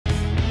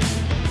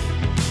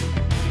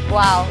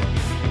Wow.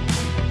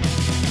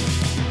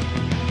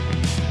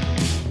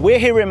 We're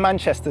here in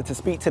Manchester to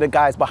speak to the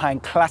guys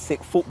behind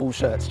classic football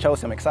shirts.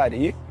 Chelsea, I'm excited.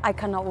 Are you? I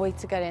cannot wait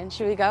to get in.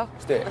 Should we go?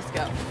 Let's do it. Let's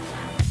go.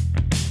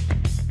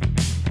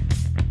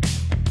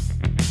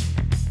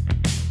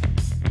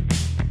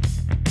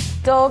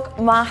 Doug,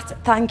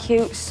 Matt, thank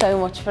you so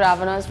much for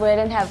having us. We're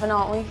in heaven,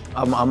 aren't we?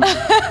 I'm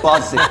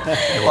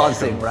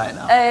buzzing right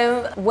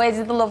now. Where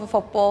did the love of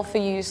football for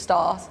you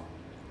start?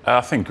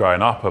 I think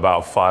growing up,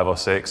 about 5 or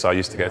 6, I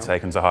used to get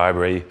taken to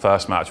Highbury.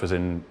 First match was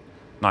in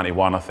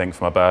 '91, I think,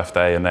 for my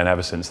birthday, and then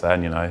ever since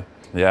then, you know.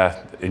 Yeah,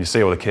 and you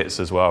see all the kits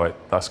as well,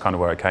 that's kind of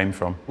where it came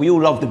from. We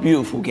all love the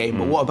beautiful game,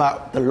 but what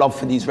about the love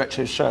for these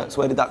retro shirts?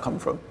 Where did that come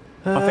from?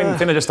 I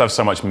think they just have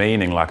so much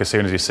meaning. Like, as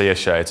soon as you see a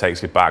shirt, it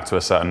takes you back to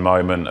a certain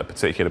moment, a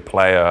particular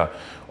player,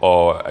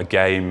 or a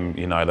game,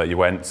 you know, that you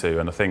went to.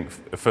 And I think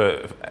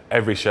for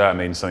every shirt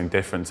means something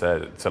different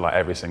to like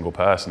every single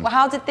person. Well,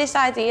 how did this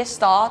idea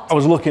start? I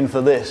was looking for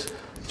this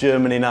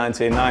Germany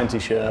 1990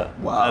 shirt,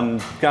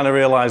 and kind of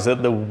realised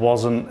that there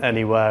wasn't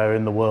anywhere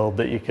in the world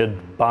that you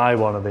could buy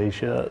one of these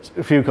shirts.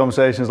 A few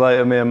conversations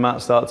later, me and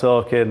Matt start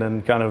talking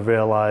and kind of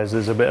realised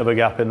there's a bit of a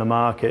gap in the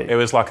market. It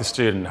was like a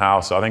student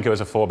house. I think it was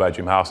a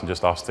 4-bedroom house and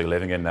just us 2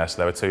 living in there. So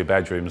there were 2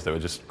 bedrooms that were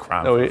just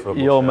crammed with football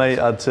Your shirts. mate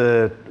had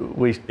to...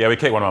 Yeah, we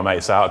kicked one of my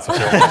mates out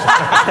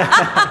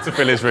to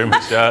fill his room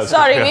with shirts.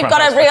 Sorry, we've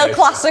got a real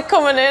classic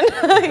coming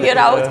in. You're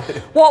out.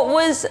 What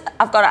was,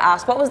 I've got to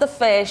ask, what was the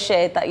first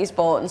shirt that you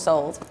bought and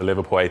sold? The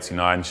Liverpool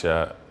 '89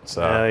 shirt.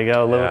 So, there you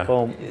go,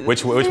 Liverpool. Yeah.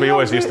 Which we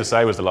always used to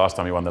say was the last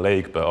time we won the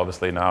league, but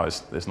obviously now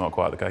it's not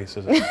quite the case,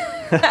 is it?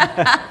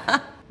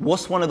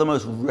 What's one of the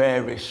most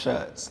rarest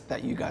shirts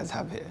that you guys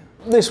have here?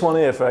 This one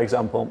here, for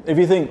example, if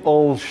you think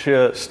all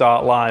shirts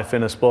start life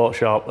in a sports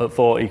shop at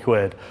 40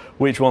 quid,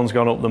 which one's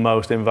gone up the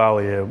most in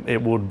value?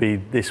 It would be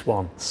this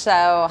one.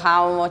 So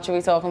how much are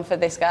we talking for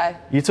this guy?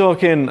 You're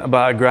talking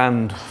about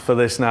 £1,000 for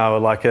this now,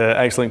 like an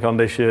excellent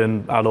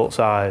condition, adult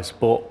size,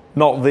 but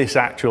not this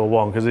actual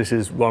one, because this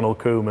is Ronald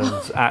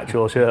Koeman's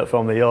actual shirt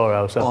from the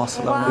Euro, so it's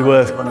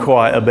worth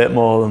quite a bit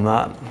more than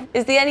that.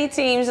 Is there any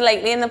teams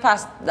lately in the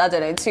past, I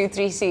don't know,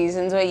 2-3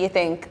 seasons where you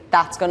think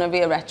that's going to be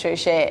a retro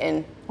shirt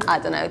in, I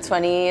don't know,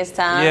 20 years'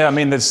 time? Yeah, I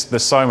mean,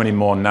 there's so many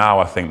more now,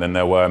 I think, than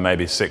there were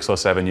maybe 6 or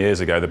 7 years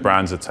ago. The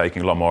brands are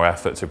taking a lot more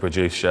effort to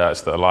produce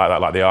shirts that are like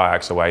that, like the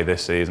Ajax away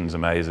this season's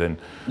amazing.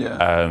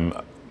 Yeah.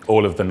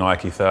 All of the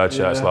Nike third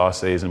shirts last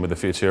season with the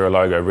Futura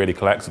logo, really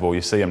collectible. You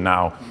see them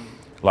now.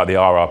 Like the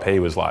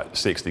RRP was like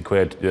 60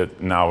 quid.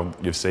 Now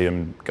you see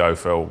them go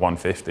for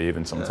 150,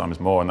 even sometimes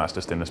more, and that's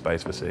just in the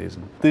space of a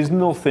season. There's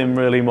nothing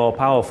really more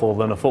powerful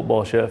than a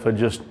football shirt for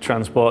just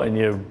transporting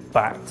you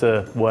back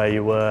to where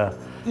you were.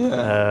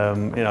 Yeah.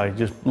 You know, you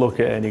just look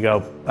at it and you go,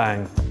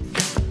 bang.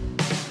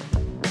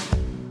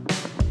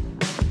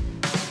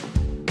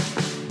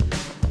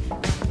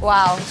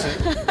 Wow.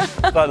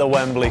 It's like the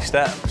Wembley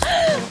steps.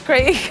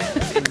 Craig.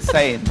 It's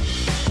insane.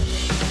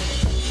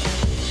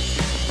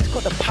 It's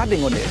got the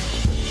padding on it.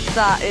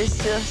 That is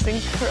just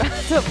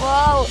incredible.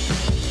 All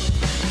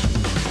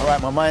right,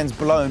 my mind's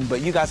blown,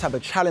 but you guys have a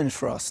challenge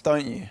for us,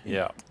 don't you?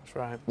 Yeah. That's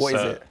right. What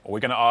is it?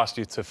 We're going to ask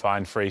you to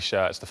find 3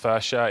 shirts. The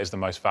first shirt is the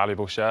most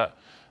valuable shirt.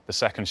 The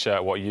second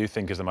shirt, what you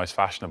think is the most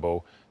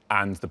fashionable,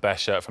 and the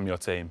best shirt from your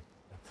team.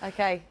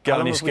 Okay. Got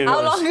any scooters?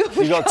 How long have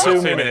we got?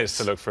 2 minutes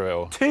to look through it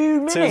all.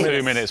 2 minutes?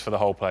 2 minutes for the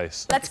whole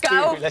place. Let's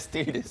go. Let's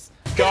do this.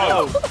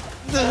 Go!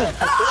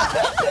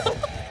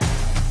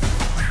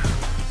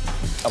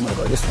 I'm going to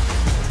go this one.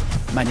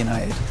 Man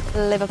United.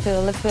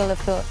 Liverpool.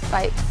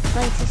 Right,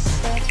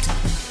 96.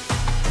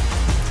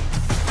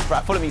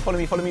 Right, follow me.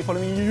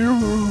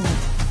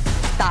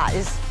 That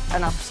is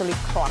an absolute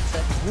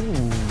classic.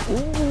 Ooh.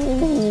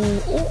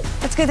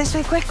 Let's go this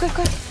way, quick.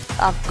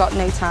 I've got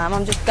no time,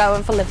 I'm just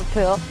going for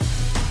Liverpool.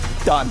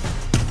 Done.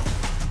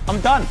 I'm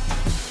done.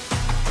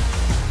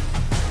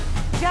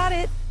 Got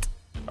it.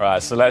 All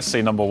right, so let's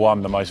see number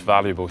 1, the most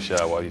valuable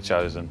shirt. What have you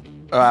chosen?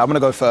 All right, I'm going to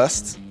go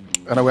first.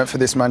 And I went for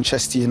this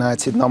Manchester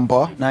United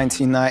number,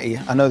 1990.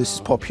 I know this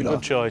is popular.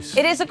 Good choice.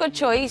 It is a good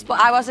choice, but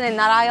I wasn't in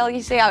that aisle,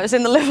 you see. I was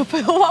in the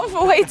Liverpool one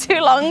for way too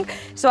long,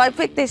 so I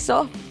picked this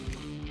up.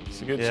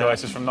 It's a good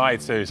choice. It's from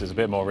 '92, so it's a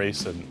bit more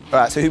recent. All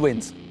right, so who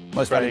wins?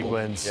 Most Craig valuable.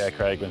 wins. Yeah,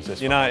 Craig wins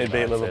this United one.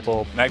 beat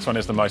Liverpool. Next one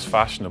is the most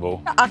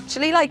fashionable. I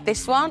actually like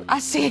this one. I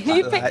seen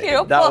you pick it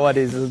up. That one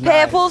is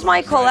nice. Purple's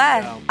my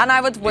colour, and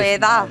I would wear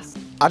that. Nice.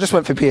 I just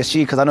went for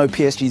PSG because I know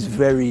PSG is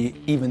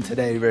even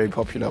today, very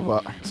popular.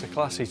 But It's a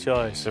classy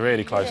choice. It's a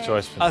really close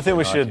choice for I think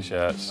we Nike should.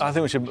 shirts. I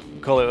think we should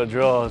call it a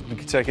draw. We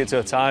could take it to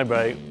a tie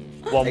break.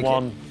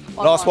 1-1.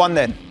 Last one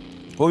then.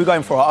 What are we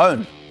going for? Our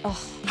own? Oh.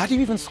 How do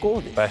you even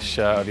score this? Best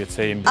shirt of your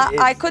team.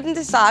 I couldn't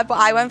decide, but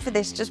I went for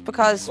this just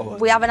because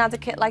we haven't had a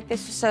kit like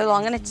this for so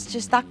long, and it's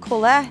just that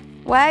colour.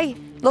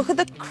 Look at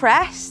the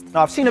crest.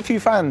 Now, I've seen a few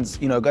fans,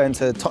 you know, going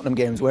to Tottenham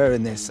games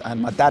wearing this,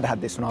 and my dad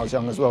had this when I was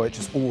young as well. It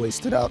just always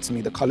stood out to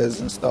me, the colours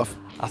and stuff.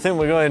 I think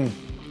we're going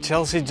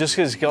Chelsea just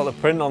because it's got the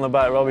print on the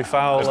back, Robbie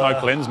Fowler. There's no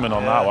Klinsmann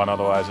on that one,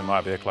 otherwise it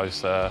might be a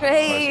close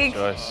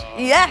choice.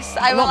 Yes,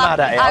 I'm not mad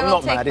at it. I'm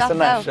not mad. It's a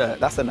nice though. shirt.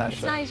 That's a nice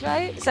It's shirt. nice,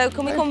 right? So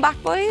can we come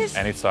back, boys?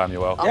 Anytime,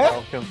 you're welcome. Yeah?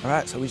 Welcome. All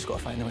right, so we just got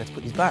to find a way to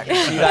put these back.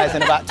 See you guys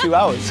in about 2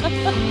 hours.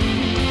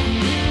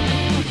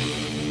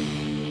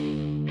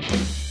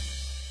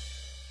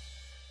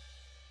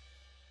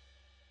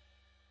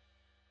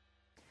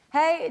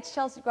 Hey, it's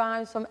Chelcee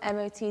Grimes from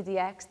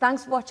MOTDx.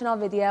 Thanks for watching our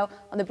video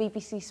on the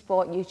BBC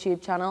Sport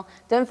YouTube channel.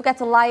 Don't forget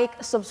to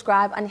like,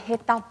 subscribe and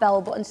hit that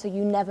bell button so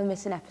you never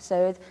miss an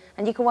episode.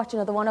 And you can watch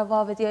another one of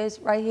our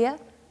videos right here.